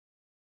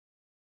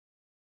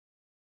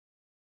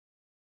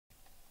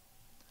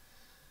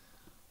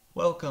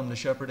Welcome to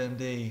Shepherd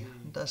MD.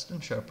 I'm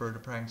Dustin Shepherd, a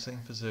practicing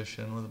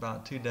physician with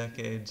about 2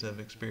 decades of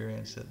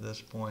experience at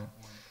this point.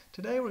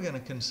 Today we're going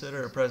to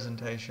consider a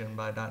presentation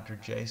by Dr.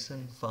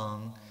 Jason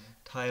Fung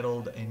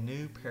titled A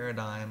New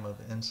Paradigm of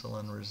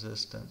Insulin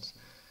Resistance.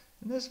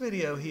 In this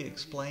video he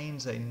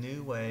explains a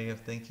new way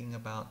of thinking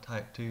about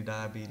type 2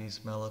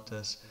 diabetes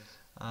mellitus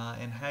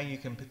and how you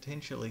can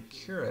potentially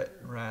cure it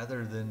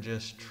rather than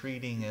just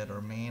treating it or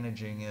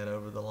managing it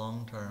over the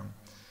long term.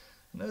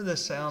 I know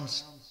this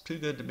sounds too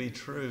good to be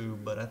true,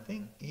 but I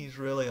think he's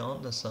really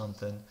onto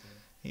something.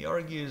 He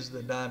argues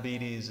that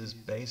diabetes is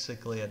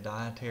basically a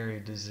dietary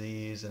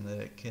disease and that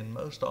it can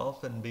most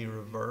often be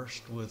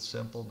reversed with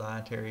simple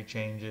dietary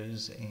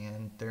changes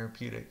and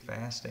therapeutic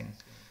fasting.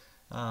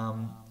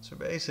 So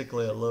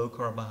basically a low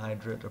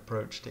carbohydrate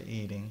approach to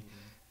eating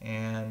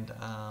and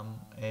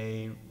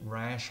a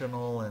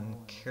rational and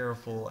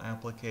careful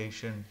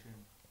application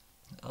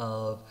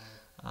of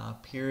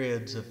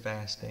periods of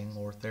fasting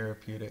or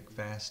therapeutic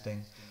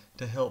fasting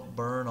to help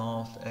burn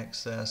off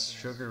excess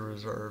sugar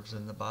reserves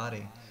in the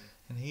body.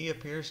 And he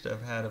appears to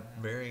have had a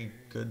very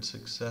good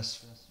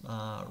success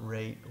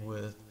rate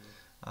with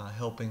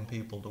helping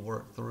people to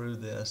work through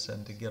this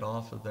and to get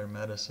off of their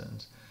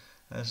medicines.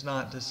 That's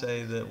not to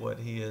say that what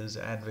he is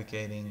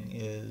advocating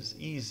is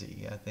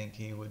easy. I think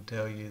he would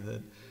tell you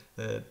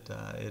that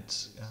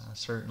it's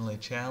certainly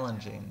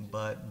challenging,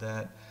 but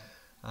that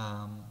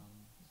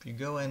if you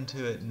go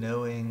into it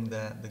knowing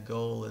that the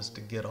goal is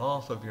to get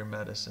off of your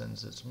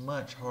medicines, it's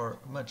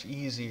much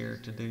easier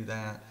to do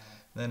that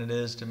than it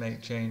is to make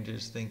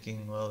changes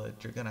thinking, well,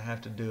 that you're going to have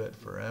to do it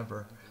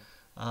forever.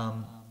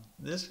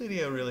 This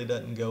video really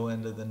doesn't go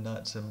into the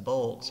nuts and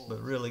bolts,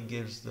 but really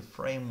gives the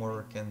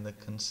framework and the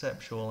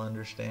conceptual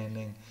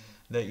understanding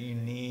that you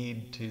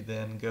need to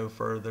then go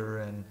further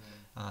and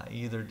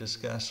either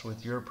discuss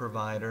with your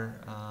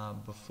provider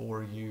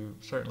before you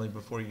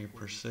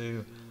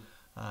pursue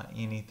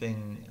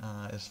anything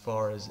as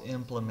far as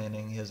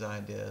implementing his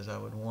ideas. I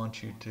would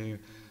want you to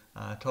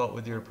talk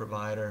with your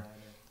provider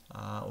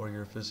or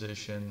your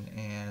physician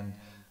and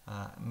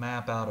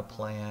map out a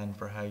plan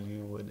for how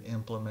you would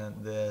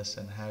implement this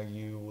and how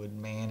you would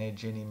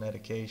manage any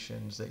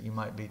medications that you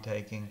might be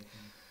taking.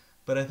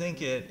 But I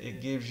think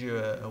it gives you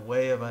a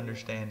way of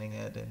understanding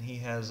it, and he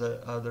has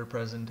other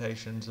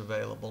presentations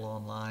available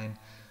online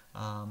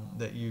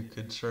that you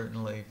could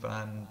certainly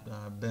find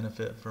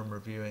benefit from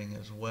reviewing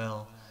as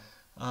well.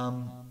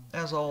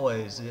 As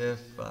always, if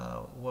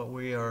what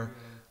we are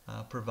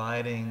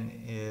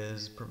providing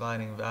is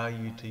providing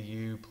value to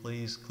you,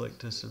 please click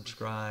to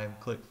subscribe,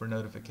 click for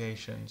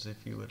notifications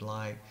if you would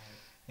like,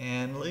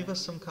 and leave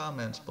us some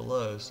comments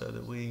below so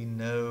that we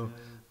know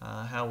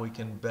how we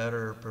can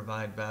better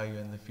provide value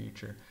in the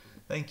future.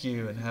 Thank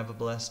you and have a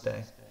blessed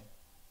day.